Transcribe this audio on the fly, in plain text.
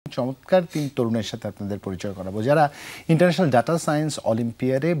চমৎকার 3 তরুণের সাথে আপনাদের পরিচয় করাবো যারা ইন্টারন্যাশনাল ডাটা সায়েন্স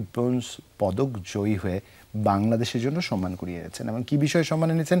অলিম্পিয়াডে ব্রোঞ্জ পদক জয়ী হয়ে বাংলাদেশের জন্য সম্মান কুড়িয়ে এনেছেন এবং কি বিষয়ে সম্মান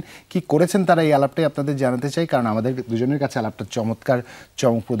এনেছেন কি করেছেন তারা এই আলাপটাই আপনাদের জানাতে চাই কারণ আমাদের দুজনের কাছে আলাপটা চমৎকার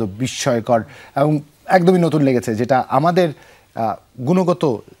চমকপ্রদ বিস্ময়কর এবং একদমই নতুন লেগেছে যেটা আমাদের গুণগত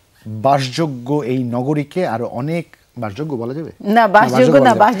বাসযোগ্য এই নগরীকে আরো অনেক বাসযোগ্য বলা যাবে না বাসযোগ্য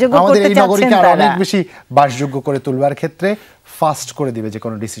না বাসযোগ্য আমাদের এই নগরীকে আরো অনেক বেশি বাসযোগ্য করে তুলবার ক্ষেত্রে ফাস্ট করে দিবে যে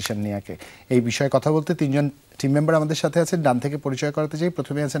কোনো ডিসিশন নিয়েকে এই বিষয়ে কথা বলতে তিনজন টিম মেম্বার আমাদের সাথে আছেন ডান থেকে পরিচয় করাতে চাই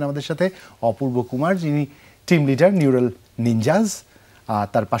প্রথমে আছেন আমাদের সাথে অপূর্ব কুমার যিনি টিম লিডার নিউরাল নিনজাস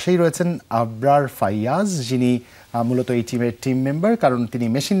তার পাশেই রয়েছেন আবরার ফাইয়াজ যিনি মূলত এই টিমের টিম মেম্বার কারণ তিনি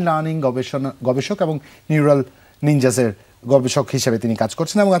মেশিন লার্নিং গবেষক এবং নিউরাল নিনজাসের গবেষক হিসেবে তিনি কাজ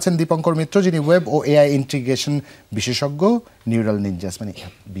করছেন এবং আছেন দীপঙ্কর মিত্র যিনি ওয়েব ও এআই ইন্টিগ্রেশন বিশেষজ্ঞ নিউরাল নিনজাস মানে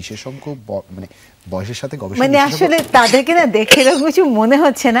বিশেষজ্ঞ মানে বয়সের সাথে গবেষণা মানে আসলে তাদেরকে না দেখে এরকম কিছু মনে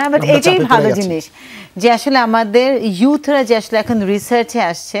হচ্ছে না বাট এটাই ভালো জিনিস যে আসলে আমাদের ইউথরা যে আসলে এখন রিসার্চে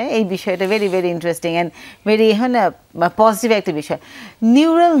আসছে এই বিষয়টা very very interesting and very positive একটা বিষয়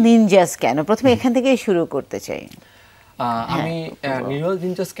নিউরাল নিনজাস কেন প্রথমে এখান থেকেই শুরু করতে চাই আমি নিউরাল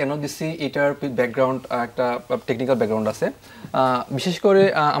নিনজাস কেন দিছি এটার ব্যাকগ্রাউন্ড একটা টেকনিক্যাল ব্যাকগ্রাউন্ড আছে বিশেষ করে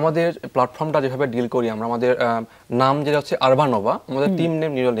আমাদের প্ল্যাটফর্মটা যেভাবে ডিল করি আমরা আমাদের নাম যেটা হচ্ছে আরবানোভা আমাদের টিম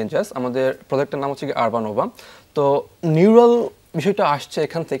নেম নিউরাল নিনজাস আমাদের প্রজেক্টের নাম হচ্ছে আরবানোভা তো নিউরাল বিষয়টা আসছে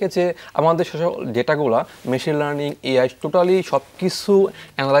এখান থেকে যে আমাদের সেসব ডেটাগুলো মেশিন লার্নিং এআই টোটালি সব কিছু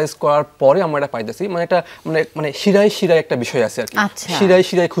অ্যানালাইজ করার পরে আমরা এটা পাইতেছি মানে এটা মানে শিরায় একটা বিষয় আছে আর কি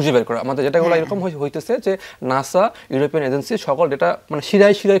শিরায় খুঁজে বের করা আমাদের ডেটাগুলো এরকম হইতেছে যে নাসা ইউরোপিয়ান এজেন্সি সকল ডেটা মানে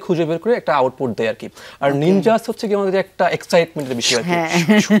শিরায় খুঁজে বের করে একটা আউটপুট দেয় আর কি আর নিনজাস হচ্ছে কি আমাদের একটা এক্সাইটমেন্টের বিষয় আর কি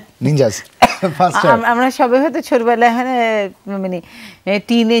নিনজাস আমরা সবাই হয়তো ছোটবেলায় মানে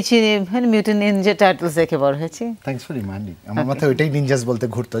টিনেজ মিউটেন্ট নিনজা টার্টলস দেখে বড় হয়েছে থ্যাঙ্কস ফর রিমাইন্ডিং আমার মাথায় ওইটাই নিনজাস বলতে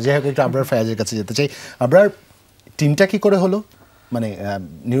ঘুরতো যাই হোক একটু আবরার ফায়াজের কাছে যেতে চাই আবরার টিমটা কি করে হলো মানে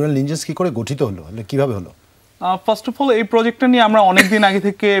নিউরাল নিনজাস কি করে গঠিত হলো কিভাবে হলো ফার্স্ট অফ অল এই প্রজেক্টটা নিয়ে আমরা অনেক দিন আগে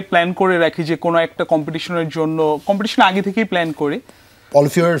থেকে প্ল্যান করে রাখি যে কোনো একটা কম্পিটিশনের জন্য কম্পিটিশন আগে থেকেই প্ল্যান করি all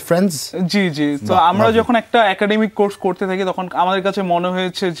of your friends জি তো আমরা যখন একটা একাডেমিক কোর্স করতে থাকি তখন আমাদের কাছে মনে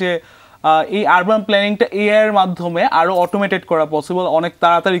হয়েছে যে এই আরবান প্ল্যানিংটা এআই এর মাধ্যমে আরো অটোমেটেড করা পসিবল অনেক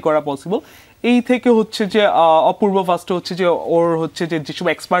তাড়াতাড়ি করা পসিবল এই থেকে হচ্ছে যে অপূর্ব ফার্স্টে হচ্ছে যে ওর হচ্ছে যে যেসব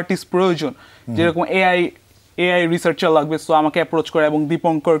এক্সপার্টিস প্রয়োজন যেরকম এআই রিসার্চার লাগবে সো আমাকে অ্যাপ্রোচ করে এবং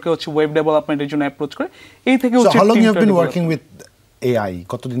দীপঙ্করকে হচ্ছে ওয়েব ডেভেলপমেন্টের জন্য অ্যাপ্রোচ করে এই থেকে হচ্ছে how long you have been working with AI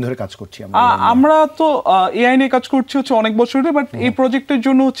কতদিন ধরে কাজ করছি আমরা তো এআই নিয়ে কাজ করছি হচ্ছে অনেক বছর ধরে বাট এই প্রজেক্টের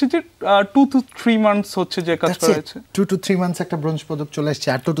জন্য হচ্ছে যে 2 to 3 মান্থস হচ্ছে যে কাজ করা হয়েছে 2 to 3 মান্থস একটা ব্রোঞ্জ পদক চলে আসছে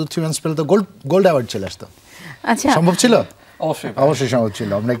আর 2 to 3 মান্থস পেলে তো গোল্ড অ্যাওয়ার্ড চলে আসতো আচ্ছা সম্ভব ছিল অবশ্যই সম্ভব ছিল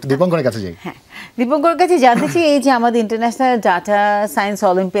আমরা একটু দীপঙ্করের কাছে যাই হ্যাঁ দীপঙ্করের কাছে জানতে চাই এই যে আমাদের ইন্টারন্যাশনাল ডাটা সায়েন্স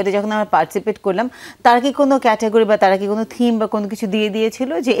অলিম্পিয়াডে যখন আমরা পার্টিসিপেট করলাম তারা কি কোনো ক্যাটাগরি বা তারা কি কোনো থিম বা কোনো কিছু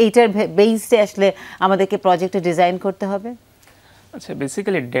দিয়েছিল যে এইটার বেসে আসলে আমাদেরকে প্রজেক্টটা ডিজাইন করতে হবে আচ্ছা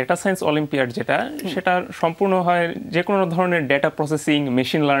বেসিক্যালি ডেটা সায়েন্স অলিম্পিয়াড যেটা সেটা সম্পূর্ণ হয় যে কোনো ধরনের ডেটা প্রসেসিং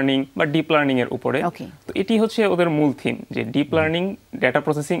মেশিন লার্নিং বা ডিপ লার্নিং এর উপরে তো এটি হচ্ছে ওদের মূল থিম যে ডিপ লার্নিং ডেটা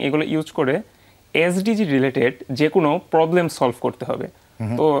প্রসেসিং এগুলো ইউজ করে এসডিজি রিলেটেড যে কোনো প্রবলেম সলভ করতে হবে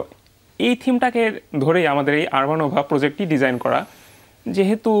তো এই থিমটাকে ধরেই আমাদের এই আরবানোভা প্রজেক্টটি ডিজাইন করা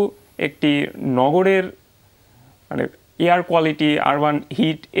যেহেতু একটি নগরের মানে এয়ার কোয়ালিটি আরবান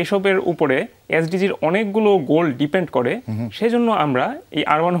হিট এসবের উপরে এসডিজির অনেকগুলো গোল ডিপেন্ড করে সেজন্য আমরা এই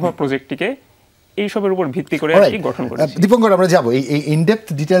আরবানোভা প্রজেক্টটিকে এইসবের উপর ভিত্তি করে আর কি গঠন করেছি দীপঙ্কর আমরা যাব এই ইনডেপথ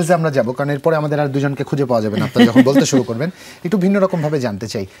ডিটেইলসে আমরা যাব কারণ এরপরে আমাদের আর দুজনকে খুঁজে পাওয়া যাবে না আপনারা যখন বলতে শুরু করবেন একটু ভিন্ন রকম ভাবে জানতে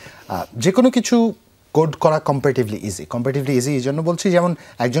চাই যে কোনো কিছু কোড করা কম্পারেটিভলি ইজি এই জন্য বলছি যেমন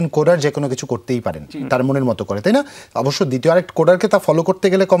একজন কোডার যে কোনো কিছু করতেই পারেন তার মনের মতো করে তাই না অবশ্য দ্বিতীয় আরেকটা কোডারকে তা ফলো করতে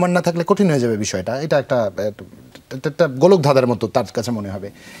গেলে কমান্ড না থাকলে কঠিন হয়ে যাবে বিষয়টা এটা একটা গোলক ধাঁধার মতো তার কাছে মনে হবে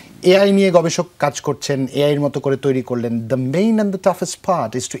এআই নিয়ে গবেষক কাজ করছেন এআই এর মতো করে তৈরি করলেন the main and the toughest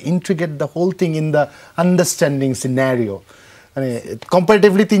part is two integrate the whole thing in the understanding scenario মানে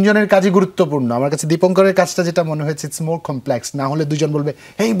কম্পারেটিভলি তিনজনের কাজই গুরুত্বপূর্ণ আমার কাছে দীপঙ্করের কাজটা যেটা মনে হয়েছে ইটস মোর কমপ্লেক্স না হলে দুজন বলবে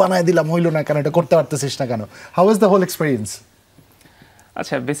হেই বানায় দিলাম হইলো না কেন এটা করতে পারতেছিস না কেন how was the whole experience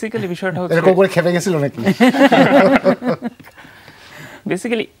আচ্ছা বেসিক্যালি বিষয়টা হচ্ছে এরকম করে খেপে গেছিল নাকি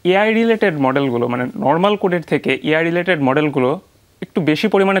বেসিক্যালি এআই রিলেটেড মডেলগুলো মানে নর্মাল কোডের থেকে এআই রিলেটেড মডেলগুলো একটু বেশি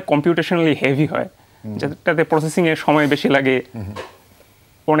পরিমাণে কম্পিউটেশনালি হেভি হয় যেটাতে প্রসেসিং এর সময় বেশি লাগে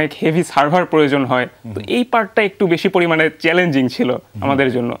অনেক হেভি সার্ভার প্রয়োজন হয় তো এই পার্টটা একটু বেশি পরিমাণে চ্যালেঞ্জিং ছিল আমাদের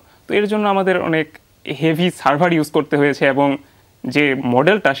জন্য তো এর জন্য আমাদের অনেক হেভি সার্ভার ইউজ করতে হয়েছে এবং যে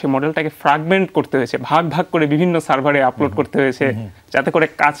মডেলটা সেই মডেলটাকে ফ্র্যাগমেন্ট করতে হয়েছে, ভাগ ভাগ করে বিভিন্ন সার্ভারে আপলোড করতে হয়েছে, যাতে করে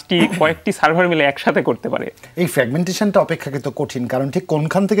কাজটি কয়েকটি সার্ভার মিলে একসাথে করতে পারে। এই ফ্র্যাগমেন্টেশনটা অপেক্ষাকৃত কঠিন, কারণ ঠিক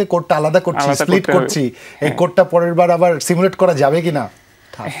কোনখান থেকে কোডটা আলাদা করছি, স্প্লিট করছি, এই কোডটা পরের বার আবার সিমুলেট করা যাবে কিনা।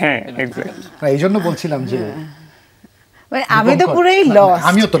 হ্যাঁ এক্স্যাক্টলি, এই জন্য বলছিলাম যে আমি তো পুরোই লস।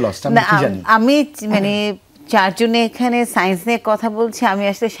 আমিও তো লস, আমি কি জানি। আমি মানে চারজনে এখানে সায়েন্স নিয়ে কথা বলছি, আমি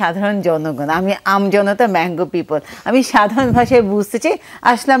আসলে সাধারণ জনগণ, আমি আমজনতা, ম্যাঙ্গো পিপল, আমি সাধারণ ভাষায় বুঝতে চাই।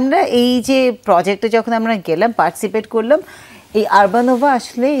 আসলে আমরা এই যে প্রজেক্টে যখন আমরা গেলাম, পার্টিসিপেট করলাম, এই আরবানোভা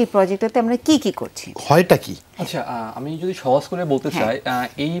আসলে এই প্রজেক্টটাতে আমরা কি কি করছি, হয়টা কি? আচ্ছা, আমি যদি সহজ করে বলতে চাই,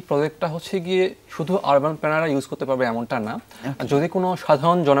 এই প্রজেক্টটা হচ্ছে গিয়ে শুধু আরবান প্ল্যানাররা ইউজ করতে পারবে এমনটা না। যদি কোনো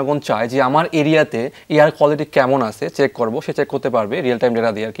সাধারণ জনগণ চায় যে আমার এরিয়াতে এয়ার কোয়ালিটি কেমন আছে চেক করব, সে চেক করতে পারবে রিয়েল টাইম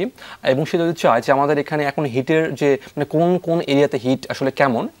ডেটা দিয়ে আর কি। এবং সে যদি চায় যে আমাদের এখানে এখন হিটের যে মানে কোন কোন এরিয়াতে হিট আসলে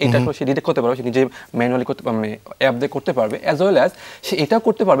কেমন, এটা আসলে সে ডিটেক্ট করতে পারবে, সে নিজে ম্যানুয়ালি করতে মানে অ্যাপ দিয়ে করতে পারবে। অ্যাজ ওয়েল অ্যাজ সে এটাও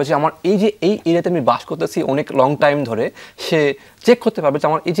করতে পারবে যে আমার এই যে এই এরিয়াতে আমি বাস করতেছি অনেক লং টাইম ধরে, সে চেক করতে পারবে যে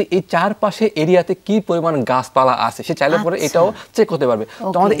আমার এই যে এই চারপাশে এরিয়াতে কি পরিমাণ গাছপালা আছে, সে চাইলে পরে এটাও চেক করতে পারবে।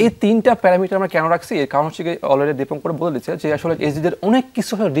 তো আমাদের এই তিনটা প্যারামিটার আমরা কেন রাখছি, এর কারণ হচ্ছে অলরেডি দীপক করে বলে দিচ্ছে যে আসলে এসডিদের অনেক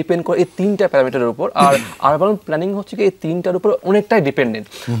কিছু ডিপেন্ড করে এই তিনটা প্যারামিটারের উপর, আর আরবান প্ল্যানিং হচ্ছে কি এই তিনটার উপর অনেকটাই ডিপেন্ডেন্ট।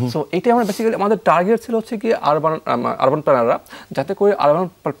 সো এটাই আমরা বেসিক্যালি আমাদের টার্গেট ছিল হচ্ছে কি আরবান প্ল্যানাররা, যাতে করে আরবান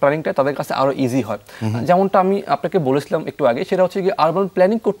প্ল্যানিংটা তাদের কাছে আরো ইজি হয়। যেমনটা আমি আপনাকে বলেছিলাম একটু আগে, সেটা হচ্ছে কি আরবান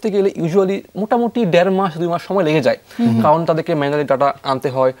প্ল্যানিং করতে গেলে ইউজুয়ালি মোটামুটি 1.5 মাস 2 মাস সময় লেগে যায়, কারণ তাদেরকে ম্যানুয়ালি ডাটা আনতে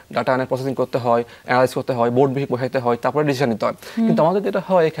হয়, ডাটা আনে প্রসেসিং করতে হয়, অ্যানালাইজ করতে হয়, বোর্ড বিহিক বসাইতে হয়, তারপরে ডিসিশন নিতে হয়। কিন্তু আমাদের যেটা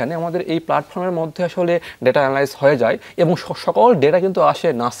হয় এখানে, আমাদের এই প্ল্যাটফর্মের মধ্যে আসলে ডেটা অ্যানালাইজ হয়ে যায় এবং সকল ডেটা কিন্তু আসে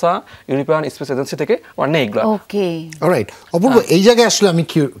নাসা, ইউরোপিয়ান স্পেস এজেন্সি থেকে, আর নেই এগুলো। ওকে, অলরাইট অপূর্ব, এই জায়গায় আসলে আমি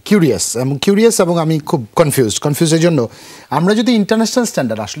কিউরিয়াস এবং আমি খুব কনফিউজ এর জন্য আমরা যদি ইন্টারন্যাশনাল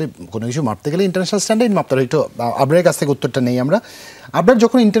স্ট্যান্ডার্ড, আসলে কোনো কিছু মাপতে গেলে ইন্টারন্যাশনাল স্ট্যান্ডার্ড মাপতে হয়, একটু আবরারের কাছ থেকে উত্তরটা নেই আমরা। আবার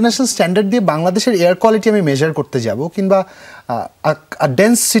যখন ইন্টারন্যাশনাল স্ট্যান্ডার্ড দিয়ে বাংলাদেশের এয়ার কোয়ালিটি আমি মেজার করতে যাব, কিংবা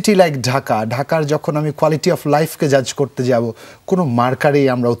ডেন্স সিটি লাইক ঢাকার যখন আমি কোয়ালিটি অফ লাইফকে জাজ করতে যাব, কোনো মার্কারেই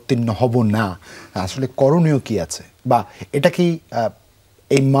আমরা উত্তীর্ণ হব না। আসলে করণীয় কি আছে, বা এটা কি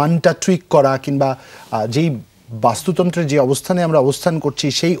এই মানটা টুইক করা, কিংবা যেই বাস্তুতন্ত্রের যে অবস্থানে আমরা অবস্থান করছি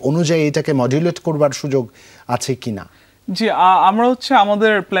সেই অনুযায়ী এটাকে মডুলেট করবার সুযোগ আছে কিনা? জি, আমরা হচ্ছে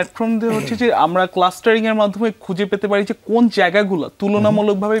আমাদের প্ল্যাটফর্ম দিয়ে হচ্ছে যে আমরা ক্লাস্টারিং এর মাধ্যমে খুঁজে পেতে পারি যে কোন জায়গাগুলো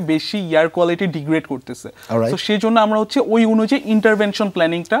তুলনামূলকভাবে বেশি এয়ার কোয়ালিটি ডিগ্রেড করতেছে। তো সেই জন্য আমরা হচ্ছে ওই অনুযায়ী ইন্টারভেনশন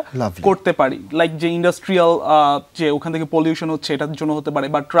প্ল্যানিংটা করতে পারি, লাইক যে ইন্ডাস্ট্রিয়াল যে ওখান থেকে পলিউশন হচ্ছে এটার জন্য হতে পারে,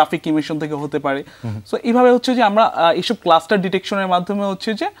 বা ট্রাফিক ইমিশন থেকে হতে পারে। সো এইভাবে হচ্ছে যে আমরা এইসব ক্লাস্টার ডিটেকশনের মাধ্যমে হচ্ছে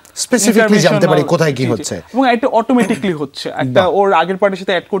যে স্পেসিফিকলি জানতে পারি কোথায় কি হচ্ছে, এবং এটা অটোমেটিকলি হচ্ছে। একটা ওর আগের পার্টের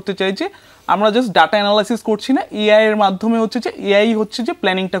সাথে অ্যাড করতে চাই যে আমরা জাস্ট ডাটা অ্যানালাইসিস করছি না, এআই এর মাধ্যমে হচ্ছে যে এআই হচ্ছে যে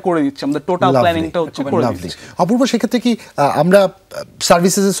প্ল্যানিংটা করে দিচ্ছে, আমাদের টোটাল প্ল্যানিংটা হচ্ছে করে দিচ্ছে। অপূর্ব, সেক্ষেত্রে কি আমরা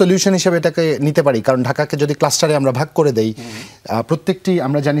সার্ভিসেসের সলিউশন হিসেবে এটাকে নিতে পারি? কারণ ঢাকাকে যদি ক্লাস্টারে আমরা ভাগ করে দেই, প্রত্যেকটি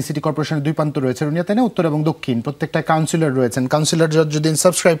আমরা জানি সিটি কর্পোরেশনের 2 প্রান্ত রয়েছে, রুনিয়াতে না, উত্তর এবং দক্ষিণ, প্রত্যেকটা কাউন্সিলর রয়েছেন। কাউন্সিলর যদি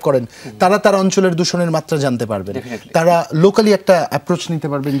সাবস্ক্রাইব করেন, তারা তার অঞ্চলের দূষণের মাত্রা জানতে পারবেন, তারা লোকালি একটা অ্যাপ্রোচ নিতে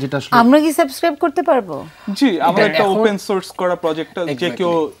পারবেন, যেটা আমরা কি সাবস্ক্রাইব করতে পারবো? জি, আমরা একটা ওপেন সোর্স করা প্রজেক্টটা যে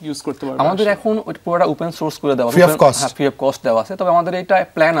কেউ ইউজ করতে পারবে। আমাদের এখন পুরোটা ওপেন সোর্স করে দেওয়া, ফ্রি অফ কস্ট দেওয়া আছে। তবে আমাদের এটা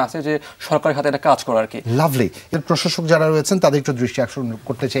প্ল্যান আছে যে সরকারের হাতে এটা কাজ করার কি। লাভলি। এর প্রশাসক যারা রয়েছেন তাদের একটু দৃষ্টি আকর্ষণ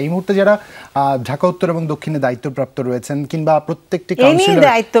করতে চাই এই মুহূর্তে, যারা ঢাকা উত্তর এবং দক্ষিণে দায়িত্বপ্রাপ্ত রয়েছেন, কিংবা প্রত্যেকটি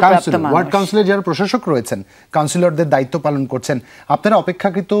ওয়ার্ড কাউন্সিলর যারা প্রশাসক রয়েছেন, কাউন্সিলরদের দায়িত্ব পালন করছেন, আপনারা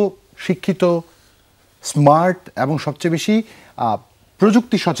অপেক্ষাকৃত শিক্ষিত, স্মার্ট এবং সবচেয়ে বেশি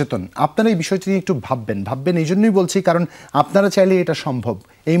প্রযুক্তি সচেতন, আপনারা এই বিষয়টি নিয়ে একটু ভাববেন। এই জন্যই বলছি, কারণ আপনারা চাইলে এটা সম্ভব।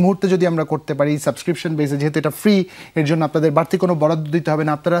 এই মুহূর্তে যদি আমরা করতে পারি সাবস্ক্রিপশন বেসে, যেহেতু এটা ফ্রি, এর জন্য আপনাদের বাড়তি কোনো বরাদ্দ দিতে হবে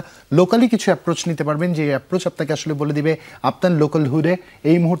না। আপনারা লোকালি কিছু অ্যাপ্রোচ নিতে পারবেন, যে অ্যাপ্রোচ আপনাকে আসলে বলে দিবে আপনার লোকাল হুডে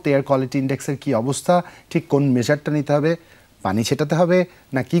এই মুহূর্তে এয়ার কোয়ালিটি ইন্ডেক্সের কী অবস্থা, ঠিক কোন মেজারটা নিতে হবে, পানি ছেটাতে হবে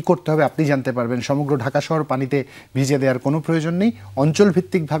না কি করতে হবে, আপনি জানতে পারবেন। সমগ্র ঢাকা শহর পানিতে ভিজে দেওয়ার কোনো প্রয়োজন নেই। অঞ্চল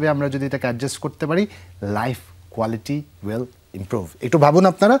ভিত্তিকভাবে আমরা যদি এটাকে অ্যাডজাস্ট করতে পারি, লাইফ কোয়ালিটি উইল ইমপ্রুভ। একটু ভাবুন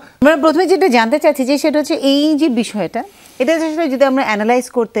আপনারা। আমরা প্রথমে যেটা জানতে চাচ্ছি যে সেটা হচ্ছে এই যে বিষয়টা, এটা আসলে যদি আমরা অ্যানালাইজ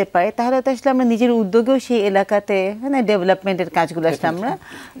করতে পারি, তাহলে তো আসলে আমরা নিজের উদ্যোগেও সেই এলাকাতে ডেভেলপমেন্টের কাজগুলো আসলে আমরা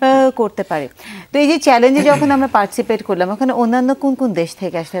করতে পারি। তো এই যে চ্যালেঞ্জে যখন আমরা পার্টিসিপেট করলাম, ওখানে অন্যান্য কোন কোন দেশ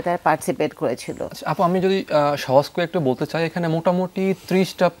থেকে আসলে তারা পার্টিসিপেট করেছিল? আপু, আমি যদি সহজ করে একটু বলতে চাই, এখানে মোটামুটি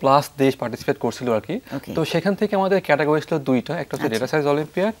 30টা প্লাস দেশ পার্টিসিপেট করছিল আর কি। তো সেখান থেকে আমাদের ক্যাটাগরি ছিল 2টা, একটা হচ্ছে ডেটা সাইজ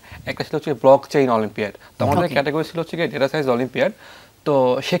অলিম্পিয়াড, একটা ছিল হচ্ছে ব্লক চেইন অলিম্পিয়াড। তো আমাদের ক্যাটাগরি ছিল হচ্ছে ডেটা সাইজ অলিম্পিয়াড। তো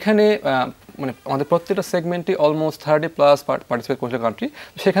সেখানে মানে আমাদের প্রত্যেকটা সেগমেন্টে অলমোস্ট 30+ পার্টিসিপেট করেছিল কান্ট্রি।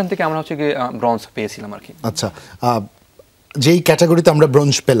 সেখান থেকে আমরা হচ্ছে গিয়ে ব্রোঞ্জ পেয়েছিলাম আর কি। আচ্ছা, যেই ক্যাটাগরিতে আমরা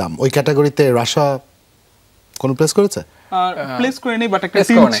ব্রোঞ্জ পেলাম, ওই ক্যাটাগরিতে রাশিয়া কোন প্লেস করেছে? প্লেস করে নেই, বাট একটা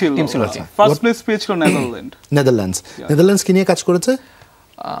টিম ছিল। ফার্স্ট প্লেস পেয়েছিল নেদারল্যান্ডস কি নিয়ে কাজ করেছে?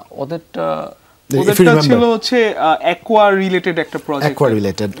 ওদেরটা ছিল হচ্ছে অ্যাকোয়া রিলেটেড একটা প্রজেক্ট। Aqua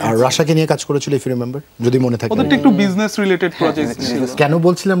related. আর রাশিয়াকে নিয়ে কাজ করেছিল ইফ ইউ রিমেম্বার, যদি মনে থাকে। ওদেরটা একটু বিজনেস রিলেটেড প্রজেক্ট ছিল। কেন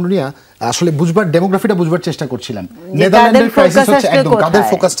বলছিলাম রুনিয়া, আসলে বুঝবার ডেমোগ্রাফিটা বুঝবার চেষ্টা করছিলাম। নেদারল্যান্ডের ক্রাইসিস হচ্ছে একদম কাদের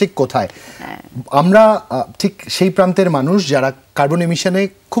ফোকাস ঠিক কোথায়। আমরা ঠিক সেই প্রান্তের মানুষ যারা কার্বন এমিশনে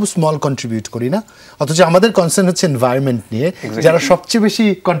খুব স্মল কন্ট্রিবিউট করি না, অথচ আমাদের কনসার্ন হচ্ছে এনভায়রনমেন্ট নিয়ে। যারা সবচেয়ে বেশি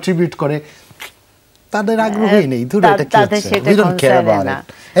কন্ট্রিবিউট করে তাদের আগ্রহই নেই, ধরে এটা কি হচ্ছে, we don't care about it.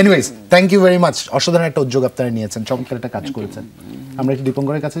 Anyways, thank you very much. অসাধারণ একটা উদ্যোগ আপনারা নিয়েছেন, চমৎকার একটা কাজ করেছেন। আমরা একটু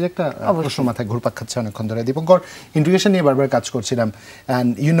দীপঙ্করের কাছে যে একটা প্রশ্ন মাথায় ঘুরপাক খাচ্ছে অনেকক্ষণ ধরে। দীপঙ্কর, ইন্টিগ্রেশন নিয়ে বারবার কাজ করছিলাম, and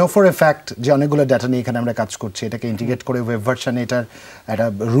you know for a fact যে অনেকগুলো ডাটা নিয়ে এখানে আমরা কাজ করছি, এটাকে ইন্টিগ্রেট করে ওয়েব ভার্সনে এটার একটা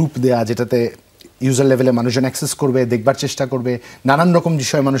রূপ দেয়া, যেটাতে ইউজার লেভেলে মানুষজন অ্যাক্সেস করবে, দেখবার চেষ্টা করবে, নানান রকম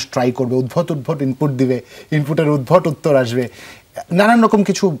বিষয়ে মানুষ ট্রাই করবে, উদ্ভট ইনপুট দিবে, ইনপুটের উদ্ভট উত্তর আসবে, নানান রকম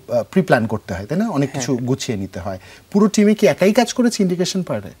কিছু প্রি প্ল্যান করতে হয়, তাই না? অনেক কিছু গুছিয়ে নিতে হয়। পুরো টিমে কি একাই কাজ করেছে ইন্টিগ্রেশন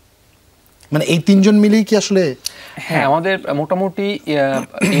পার্টে? মানে এই তিনজন মিলেই কি আসলে? হ্যাঁ, আমাদের মোটামুটি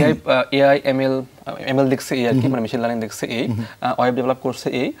এআই এমএল দেখছে এই আর কি, মানে মেশিন লার্নিং দেখছে এই, ওয়েব ডেভেলপ করছে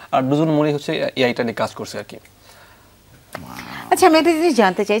এই, আর দুজন মনে হচ্ছে এআইটা নিয়ে কাজ করছে আর কি। আচ্ছা, আমি একটা জিনিস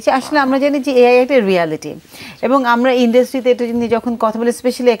জানতে চাইছি, আসলে আমরা জানি যে এআই একটা রিয়ালিটি, এবং আমরা ইন্ডাস্ট্রিতে এটা নিয়ে যখন কথা বলি,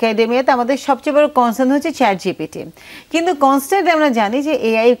 স্পেশালি একাডেমিয়াতে, আমাদের সবচেয়ে বড় কনসার্ন হচ্ছে চ্যাট জিপিটি। কিন্তু কনস্ট্যান্ট আমরা জানি যে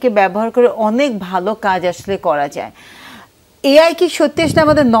এআইকে ব্যবহার করে অনেক ভালো কাজ আসলে করা যায়। এআই কি সত্যি আসলে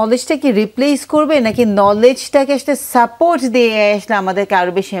আমাদের নলেজটাকে রিপ্লেস করবে, নাকি নলেজটাকে আসলে সাপোর্ট দিয়ে এআই আসলে আমাদেরকে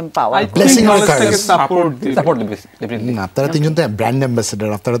আরো বেশি এম্পাওয়ার করবে? আপনারা তিনজন তো ব্র্যান্ড অ্যাম্বাসেডর,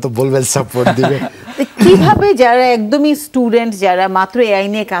 আপনারা তো বলবেন সাপোর্ট দিবে। কিভাবে যারা একদমই স্টুডেন্ট, যারা মাত্র এআই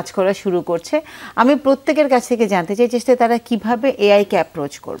নিয়ে কাজ করা শুরু করছে, আমি প্রত্যেকের কাছ থেকে জানতে চাই যে তারা কিভাবে এআই কে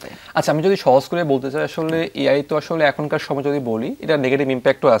অ্যাপ্রোচ করবে। আচ্ছা, আমি যদি সহজ করে বলতে চাই, আসলে এআই তো আসলে এখনকার সময় যদি বলি, এটা নেগেটিভ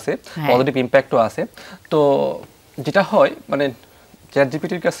ইম্প্যাক্টও আছে, পজিটিভ ইম্প্যাক্টও আছে। তো যেটা হয়, মানে চ্যাট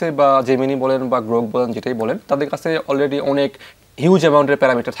জিপিটির কাছে বা জেমিনি বলেন বা গ্রোক বলেন, যেটাই বলেন, তাদের কাছে অলরেডি অনেক হিউজ অ্যামাউন্টের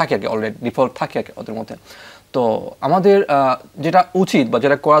প্যারামিটার থাকে আর কি, অলরেডি ডিফল্ট থাকে আর কি ওদের মধ্যে। তো আমাদের যেটা উচিত বা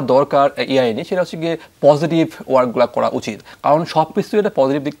যেটা করা দরকার এআই নিয়ে, সেটা হচ্ছে গিয়ে পজিটিভ ওয়ার্কগুলো করা উচিত। কারণ সব কিছু একটা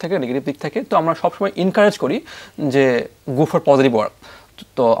পজিটিভ দিক থাকে, নেগেটিভ দিক থাকে। তো আমরা সবসময় এনকারেজ করি যে গো ফর পজিটিভ ওয়ার্ক।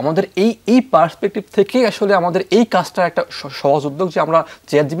 তো আমাদের এই পার্সপেক্টিভ থেকে আসলে আমাদের এই কাজটা একটা সহজ উদ্যোগ, যে আমরা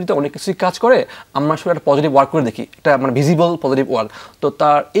চ্যাট জিপিটিতে অনেক কিছুই কাজ করে, আমরা আসলে একটা পজিটিভ ওয়ার্ক করে দেখি, একটা মানে ভিজিবল পজিটিভ ওয়ার্ক। তো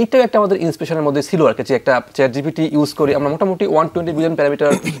তার এইটাও একটা আমাদের ইন্সপিরেশনের মধ্যে ছিল আর কি, যে একটা চ্যাট জিপিটি ইউজ করি আমরা মোটামুটি 120 বিলিয়ন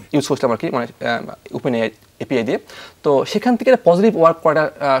প্যারামিটার ইউজ করছিলাম আর কি, মানে ওপেন এপিআই দিয়ে। তো সেখান থেকে একটা পজিটিভ ওয়ার্ক করাটা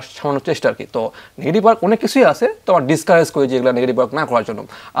সামান্য চেষ্টা আর কি। তো নেগেটিভ ওয়ার্ক অনেক কিছুই আছে, তো আমার ডিসকারেজ করি যে এগুলো নেগেটিভ ওয়ার্ক না করার জন্য।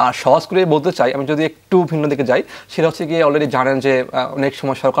 আর সহজ করে বলতে চাই, আমি যদি একটু ভিন্ন দিকে যাই, সেটা হচ্ছে গিয়ে অলরেডি জানেন যে অনেক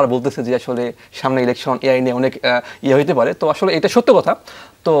সময় সরকার বলতেছে যে আসলে সামনে ইলেকশন, এআই নিয়ে অনেক হইতে পারে। তো আসলে এটা সত্য কথা,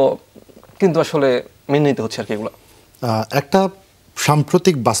 তো কিন্তু আসলে মেনে নিতে হচ্ছে আর কি এগুলো। একটা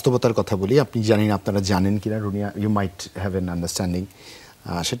সাম্প্রতিক বাস্তবতার কথা বলি, আপনি জানেন, আপনারা জানেন কিনা Runia, you might have an understanding.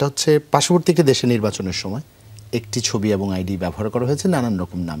 সেটা হচ্ছে পার্শ্ববর্তী একটি দেশে নির্বাচনের সময় একটি ছবি এবং আইডি ব্যবহার করা হয়েছে নানান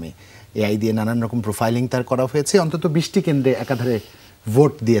রকম নামে, এআই দিয়ে নানান রকম প্রোফাইলিং তার করা হয়েছে। অন্তত 20টি কেন্দ্রে একাধারে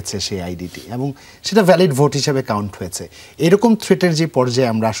ভোট দিয়েছে সেই আইডিটি, এবং সেটা ভ্যালিড ভোট হিসেবে কাউন্ট হয়েছে। এরকম থ্রেটের যে পর্যায়ে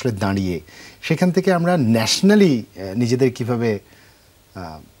আমরা আসলে দাঁড়িয়ে, সেখান থেকে আমরা ন্যাশনালি নিজেদের কিভাবে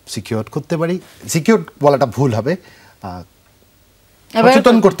সিকিউর করতে পারি, সিকিউর বলাটা ভুল হবে,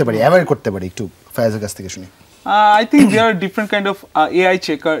 সচেতন করতে পারি, অ্যাওয়্যার করতে পারি, একটু ফায়াজের কাছ থেকে শুনি। I think there are different kind of AI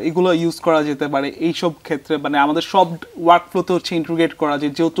checker, এগুলো ইউজ করা যেতে পারে এইসব ক্ষেত্রে। মানে আমাদের সব ওয়ার্কফ্লোতে হচ্ছে ইন্টিগ্রেট করা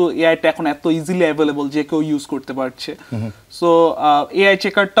যায়, যেহেতু এআইটা এখন এত ইজিলি অ্যাভেলেবল, যে কেউ ইউজ করতে পারছে। সো এআই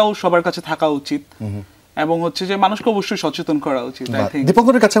চেকারটাও সবার কাছে থাকা উচিত, এবং হচ্ছে যে মানুষকে অবশ্যই সচেতন করা উচিত। আই থিংক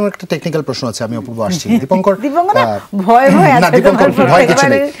দীপঙ্করের কাছে আমার একটা টেকনিক্যাল প্রশ্ন আছে, আমি অপূর্ব আসছি। দীপঙ্কর ভয় আছে, না দীপঙ্কর ভয় কিছু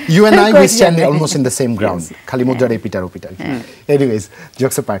নেই, you and I we stand almost in the same ground, খালি মুদ্রার এপিটার ওপিটার। এনিওয়েজ,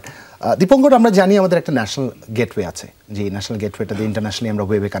 জোকস অ্যাপার্ট, দীপঙ্কর, আমরা জানি আমাদের একটা ন্যাশনাল গেটওয়ে আছে, যে ন্যাশনাল গেটওয়েটা দিয়ে ইন্টারন্যাশনালি আমরা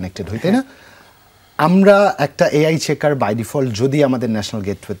ওয়েবে কানেক্টেড হই, তাই না? আমরা একটা এআই চেকার বাই ডিফল্ট যদি আমাদের ন্যাশনাল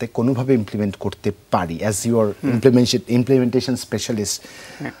গেটওয়েতে কোনোভাবে ইমপ্লিমেন্ট করতে পারি, as your implementation specialist,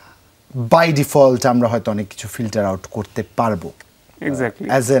 by default আমরা হয়তো অনেক কিছু ফিল্টার আউট করতে পারবো। Exactly,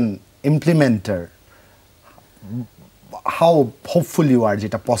 as an implementer, how hopeful you আর,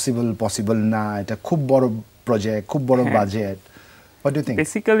 যেটা পসিবল না, এটা খুব বড় প্রজেক্ট, খুব বড় budget, what do you think?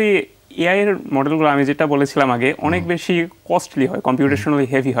 Basically AI এর মডেলগুলো আমি যেটা বলেছিলাম আগে, অনেক বেশি কস্টলি হয়, কম্পিউটেশনালি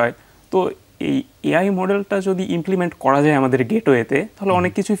হেভি হয়। তো এই এআই মডেলটা যদি ইমপ্লিমেন্ট করা যায় আমাদের গেটওয়েতে, তাহলে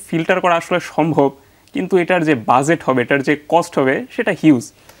অনেক কিছু ফিল্টার করা আসলে সম্ভব, কিন্তু এটার যে বাজেট হবে, এটার যে কস্ট হবে, সেটা হিউজ।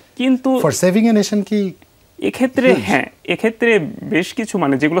 কিন্তু ফর সেভিং এ নেশন কি এক্ষেত্রে হ্যাঁ, এক্ষেত্রে বেশ কিছু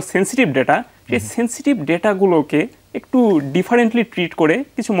মানে যেগুলো সেন্সিটিভ ডেটা, সেই সেন্সিটিভ ডেটাগুলোকে একটু ডিফারেন্টলি ট্রিট করে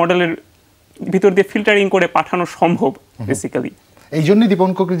কিছু মডেলের ভিতর দিয়ে ফিল্টারিং করে পাঠানো সম্ভব বেসিক্যালি। এই জন্যই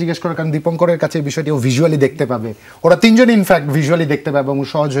দীপঙ্করকে জিজ্ঞেস করা, কারণ দীপঙ্করের কাছে এই বিষয়টি ও ভিজুয়ালি দেখতে পাবে, ওরা তিনজনই ইনফ্যাক্ট ভিজুয়ালি দেখতে পাবে এবং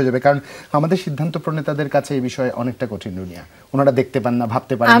সহজ হয়ে যাবে, কারণ আমাদের সিদ্ধান্ত প্রণেতাদের কাছে এই বিষয়ে অনেকটা কঠিন দুনিয়া, ওনারা দেখতে পান না,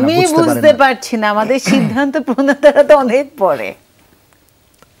 ভাবতে পারেন না, আমি বুঝতে পারছি না, আমাদের সিদ্ধান্ত প্রণেতারা তো অনেক পরে।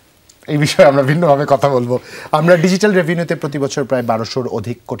 এই বিষয়ে আমরা ভিন্নভাবে কথা বলবো। আমরা ডিজিটাল রেভিনিউতে প্রতি বছর প্রায় 1200-র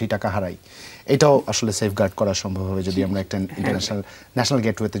অধিক কোটি টাকা হারাই। এটাও আসলে সেফগার্ড করা সম্ভব হবে যদি আমরা একটা ন্যাশনাল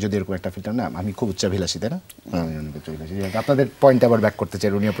গেটওয়েতে যদি এরকম একটা ফিল্টার না। আমি খুব উচ্চাভিলাষী, তাই না? আমি অনেক উচ্চাভিলাষী। আপনাদের পয়েন্ট আবার ব্যাক করতে চাই,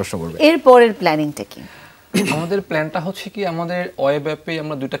 রুনিয়া প্রশ্ন করবে। এর পরের প্ল্যানিংটা কি? আমাদের প্ল্যানটা হচ্ছে কি, আমাদের ওয়েব অ্যাপে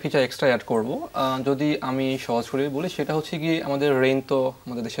আমরা 2টা ফিচার এক্সট্রা অ্যাড করব। যদি আমি সহজ করে বলি, সেটা হচ্ছে কি, আমাদের রেইন তো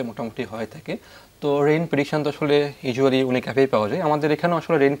আমাদের দেশে মোটামুটি হয়ে থাকে, তো রেইন প্রেডিকশন তো আসলে ইউজুয়ালি অনেক অ্যাপেই পাওয়া যায়। আমাদের এখানেও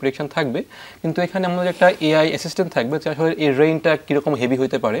আসলে রেইন প্রেডিকশন থাকবে, কিন্তু এখানে আমাদের একটা এআই অ্যাসিস্ট্যান্ট থাকবে যে আসলে এই রেইনটা কীরকম হেভি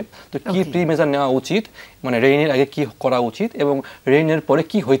হতে পারে, তো কী প্রি মেজার নেওয়া উচিত, মানে রেইনের আগে কী করা উচিত এবং রেইনের পরে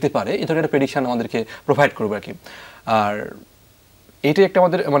কী হইতে পারে, এই ধরনের একটা প্রেডিকশন আমাদেরকে প্রোভাইড করবে আর কি। আর এইটাই একটা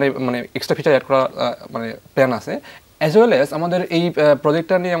আমাদের মানে এক্সট্রা ফিচার অ্যাড করা মানে প্ল্যান আছে। অ্যাজ ওয়েল অ্যাজ আমাদের এই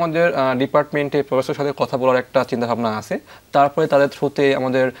প্রজেক্টটা নিয়ে আমাদের ডিপার্টমেন্টে প্রফেসরের সাথে কথা বলার একটা চিন্তাভাবনা আছে। তারপরে তাদের থ্রুতে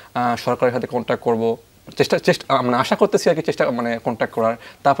আমাদের সরকারের সাথে কন্ট্যাক্ট করব, চেষ্টা মানে আশা করতেছি আর কি, চেষ্টা মানে কন্ট্যাক্ট করার।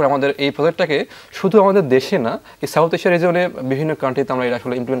 তারপরে আমাদের এই প্রজেক্টটাকে শুধু আমাদের দেশে না, এই সাউথ এশিয়া রিজনে বিভিন্ন কান্ট্রিতে আমরা এটা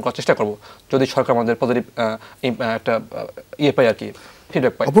আসলে ইমপ্লিমেন্ট করার চেষ্টা করব, যদি সরকার আমাদের পজিটিভ একটা ইয়ে পায় আর কি,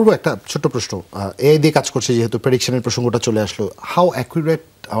 ফিডব্যাক পাই। অপূর্ব, একটা ছোট্ট প্রশ্ন, এআই দিয়ে কাজ করছে যেহেতু, প্রেডিকশনের প্রসঙ্গটা চলে আসলো, হাউ অ্যাকুরেট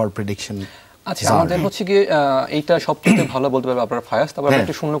আওয়ার প্রেডিকশন? আচ্ছা, আমাদের হচ্ছে কি এইটা সবচেয়ে ভালো বলতে পারবে আপনার ফায়াস, তারপর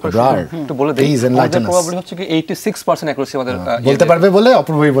একটু শূন্য করে একটু বলে দেই। আমাদের প্রবাবলি হচ্ছে কি 86% অ্যাকুরেসি আমাদের বলতে পারবে বলে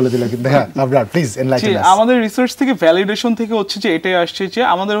অপূর্বই বলে দিল, কিন্তু হ্যাঁ আবরার প্লিজ এনলাইটেন আস। আমাদের রিসার্চ থেকে ভ্যালিডেশন থেকে হচ্ছে যে এটাই আসছে যে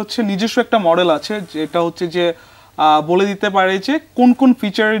আমাদের হচ্ছে নিজস্ব একটা মডেল আছে, যেটা হচ্ছে যে বলে দিতে পারে যে কোন কোন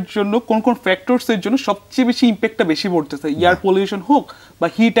ফিচারের জন্য, কোন কোন ফ্যাক্টরসের জন্য সবচেয়ে বেশি ইম্প্যাক্টটা বেশি পড়তেছে, এয়ার পলিউশন হোক বা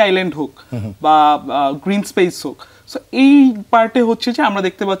হিট আইল্যান্ড হোক বা গ্রিন স্পেস হোক। সো এই পার্টে হচ্ছে যে আমরা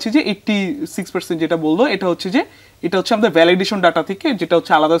দেখতে পাচ্ছি যে 86% যেটা বললো, এটা হচ্ছে আমাদের ভ্যালিডেশন ডাটা থেকে, যেটা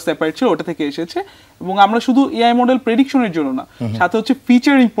হচ্ছে আলাদা সেপারেট ছিল, ওটা থেকে এসেছে। এবং আমরা শুধু এআই মডেল প্রেডিকশনের জন্য না, সাথে হচ্ছে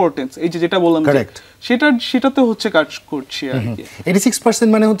ফিচার ইম্পর্টেন্স, এই যেটা বললাম সেটাতে হচ্ছে কাজ করছি আর কি। 86%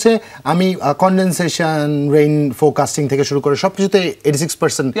 মানে হচ্ছে আমি কনডেনসেশন, রেইন ফোরকাস্টিং থেকে শুরু করে সবকিছুতে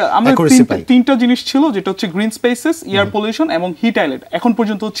 86% অ্যাকুরেসি পাই। তিনটা জিনিস ছিল, যেটা হচ্ছে গ্রিন স্পেসেস, এয়ার পলিউশন এবং হিট আইল্যান্ড। এখন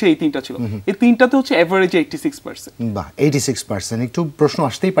পর্যন্ত হচ্ছে এই তিনটা ছিল, এই তিনটাতে হচ্ছে এভারেজে 86%। বাহ, 86%। একটু প্রশ্ন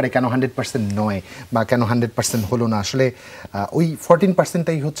আসতেই পারে কেন 100% নয় বা কেন 100% হলো না। আসলে ওই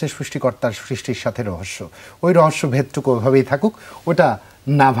 14%টাই হচ্ছে সৃষ্টিকর্তার সৃষ্টির সাথে রহস্য। ওই রহস্য ভেদটুকু ওইভাবেই থাকুক, ওটা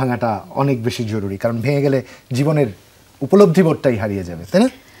না ভাঙাটা অনেক বেশি জরুরি, কারণ ভেঙে গেলে জীবনের উপলব্ধিবোধটাই হারিয়ে যাবে, তাই না?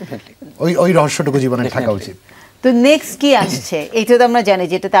 ওই রহস্যটুকু জীবনে থাকা উচিত। তো নেক্সট কি আসছে এটা তো আমরা জানি,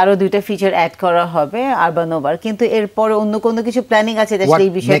 যেটাতে আরো 2টা ফিচার অ্যাড করা হবে আরবান ওভার, কিন্তু এরপরে অন্য কোনো কিছু প্ল্যানিং আছে যেটা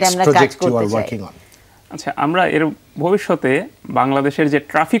এই বিষয়টা আমরা কাজ করতে চাই? আচ্ছা, আমরা এর ভবিষ্যতে বাংলাদেশের যে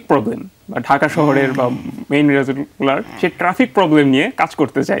ট্রাফিক প্রবলেম বা ঢাকা শহরের বা মেইন রেগুলার সেই ট্রাফিক প্রবলেম নিয়ে কাজ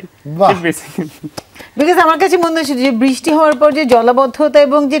করতে চাই। বিকজ আমার কাছে মনে হচ্ছে যে বৃষ্টি হওয়ার পর যে জলাবদ্ধতা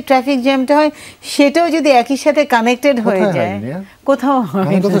এবং যে ট্রাফিক জ্যামটা হয়, সেটাও যদি একই সাথে কানেক্টেড হয়ে যায়, কোথাও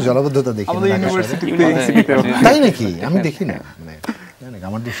জলাবদ্ধতা দেখি তাই নাকি? আমি দেখি না, মানে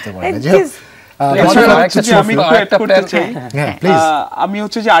আমার দৃষ্টিতে পড়ে না। আমি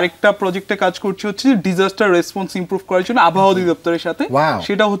হচ্ছে যে আরেকটা প্রজেক্টে কাজ করছি, হচ্ছে ডিজাস্টার রেসপন্স ইমপ্রুভ করার জন্য আবহাওয়া অধিদপ্তরের সাথে।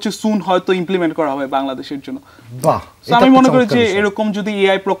 সেটা হচ্ছে সুন হয়তো ইমপ্লিমেন্ট করা হবে বাংলাদেশের জন্য। আমি মনে করি যে এরকম যদি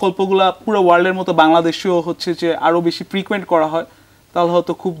এআই প্রকল্পগুলো পুরো ওয়ার্ল্ডের মতো বাংলাদেশেও হচ্ছে যে আরো বেশি ফ্রিকোয়েন্ট করা হয়, তাহলে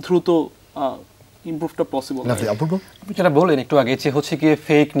হয়তো খুব দ্রুত ইমপ্রুভটা পসিবল। আপনি যেটা বললেন একটু আগে, যে হচ্ছে কি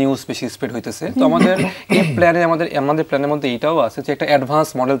ফেক নিউজ বেশি স্প্রেড হইতেছে, তো আমাদের এই প্ল্যানে আমাদের প্ল্যানের মধ্যে এটাও আছে যে একটা অ্যাডভান্স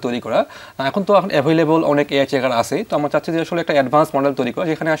মডেল তৈরি করা। এখন তো এখন অ্যাভেলেবল অনেক এআই চেকার আছে, তো আমরা চাচ্ছি যে আসলে একটা অ্যাডভান্স মডেল তৈরি করা,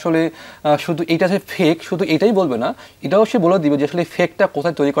 যেখানে আসলে শুধু এটা যে ফেক শুধু এটাই বলবে না, এটাও সে বলে দিবে যে আসলে ফেকটা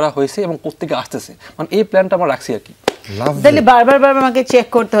কোথায় তৈরি করা হয়েছে এবং কোত্থেকে আসতেছে। মানে এই প্ল্যানটা আমরা রাখছি আর কি। তাহলে বারবার আমাকে চেক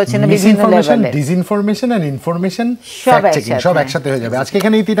করতে হচ্ছে না, বিভিন্ন লেভেলে disinformation and information fact checking সব একসাথে হয়ে যাবে। আজকে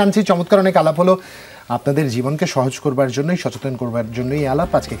এখানে ইতি টানছি, চমৎকার অনেক আলাপ হলো, আপনাদের জীবনকে সহজ করবার জন্যই, সচেতন করবার জন্যই আলাপ।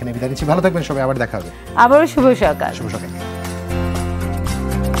 আজকে এখানে বিদায় নিচ্ছি, ভালো থাকবেন সবাই, আবার দেখা হবে। আবারও শুভ সকাল। শুভ সকাল।